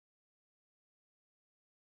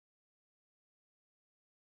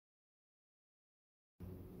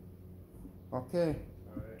Okay.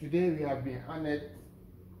 Alright. Today we have been honored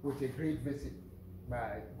with a great visit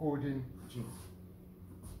by Golden Gym.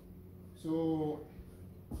 So,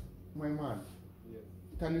 my man, Yes.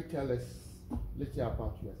 can you tell us a little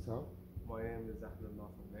about yourself? My name is Ahmed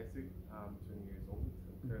Nasser Messi. I'm 20 years old.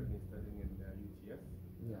 I'm currently studying in UTS,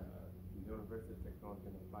 University of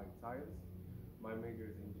Technology and Applied Science. My major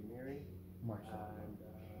is engineering. Mashallah. And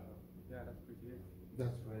yeah, that's pretty it.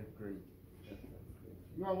 That's very great. That's great.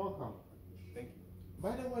 You are welcome. Thank you.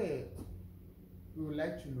 By the way, we would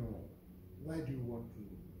like to know, why do you want to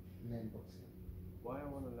learn boxing? Why I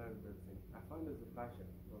want to learn boxing? I find it's a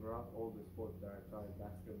passion. Around all the sports that I try,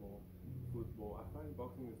 basketball, football, I find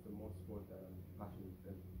boxing is the most sport that I'm passionate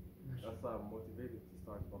in. That's why I'm motivated to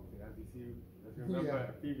start boxing. As you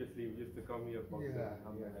remember, previously we used to come here boxing,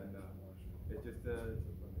 and it's just it's a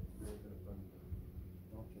fun experience and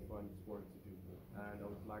a fun sport to do. And I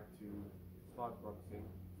would like to start boxing,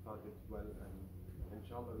 start it well, and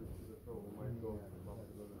inshallah reach to the pro. We might go to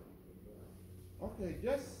Barcelona. Okay,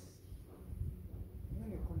 just when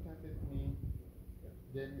you contacted me,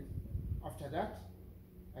 then after that,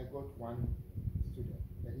 I got one student,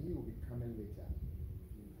 and he will be coming later,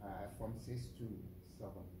 from 6 to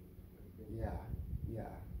 7. Yeah.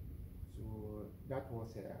 So that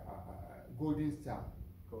was a golden star.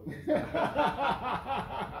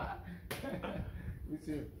 You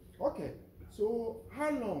see, okay. So how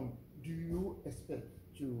long do you expect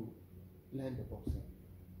to learn the boxing?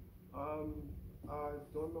 I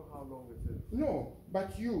don't know how long it is. No,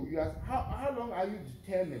 but you ask, how long are you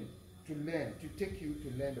determined to learn, to take you to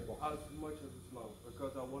learn the boxing? As much as it's long,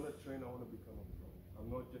 because I want to train, I want to become a pro. I'm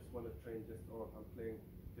not just want to train just, I'm playing,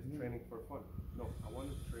 just training for fun. No, I want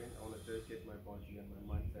to train, I want to dedicate my body and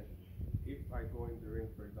my mindset. If I go in the ring,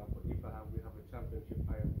 for example, if we have a championship,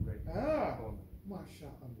 I am ready.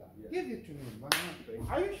 MashaAllah. Yeah. Give it to me, man. Thank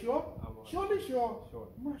Are you sure? Surely sure. Sure.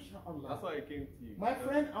 MashaAllah. That's why I came to you. My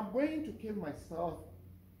friend, I'm going to kill myself,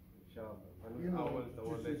 Inshallah. you know, I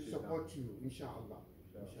will let to you support you, inshallah.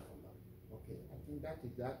 Inshallah. Okay, I think that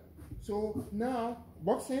is that. So now,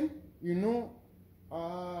 boxing, you know,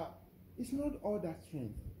 it's not all that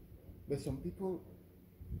strength, but some people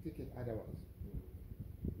take it otherwise.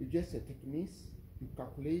 It's just a techniques, you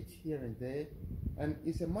calculate here and there, and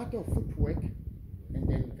it's a matter of footwork, and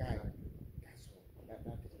then guide. That's all. That is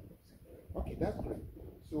boxing. Okay, that's great.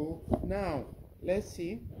 So now, let's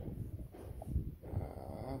see.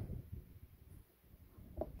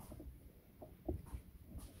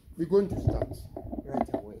 We're going to start right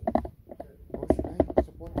away. Or should I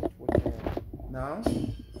support it with now?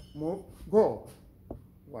 Move. Go.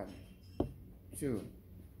 1, 2,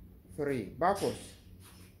 3. Backwards.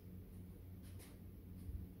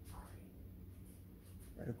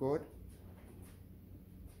 Very good.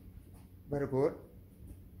 Very good.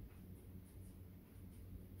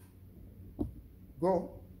 Go.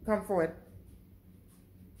 Come forward.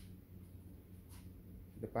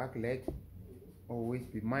 The back leg. Always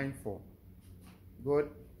be mindful. Good.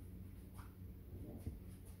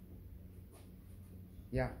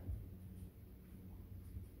 Yeah.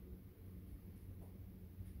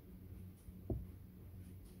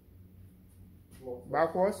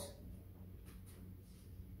 Backwards.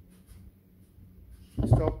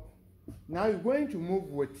 Stop. Now you're going to move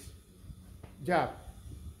with jab.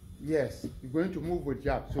 Yes, you're going to move with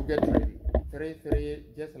jab. So get ready. 3, 3,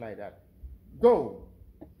 just like that. Go.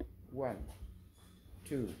 1,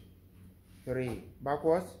 2, 3.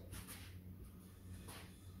 Backwards.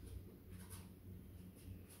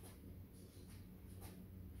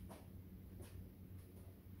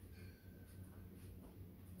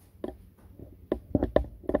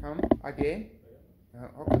 Come again.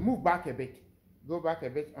 Okay, move back a bit. Go back a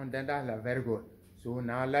bit on the other. Very good. So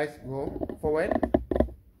now let's go forward.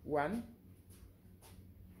 1.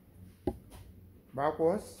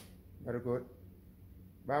 Backwards. Very good.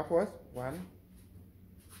 Backwards. 1.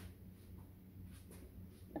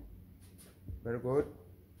 Very good.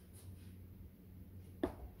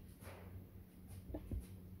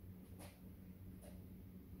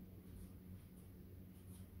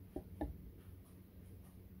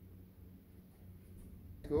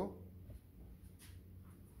 Go.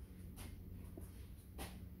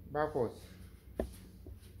 Backwards.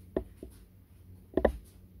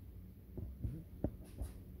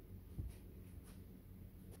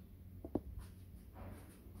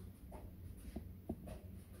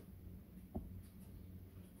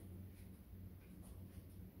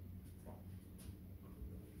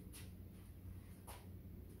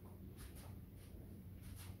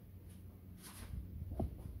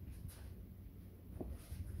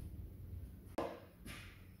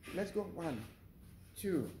 Let's go. 1,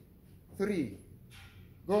 2, 3.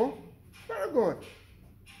 Go. Very good.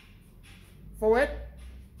 Forward.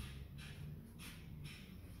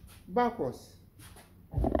 Backwards.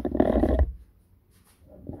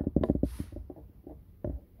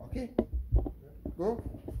 Okay. Go.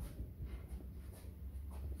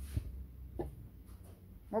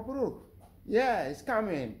 Mabruk. Yeah, it's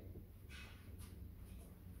coming.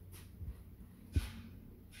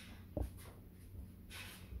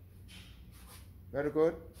 Very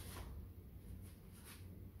good.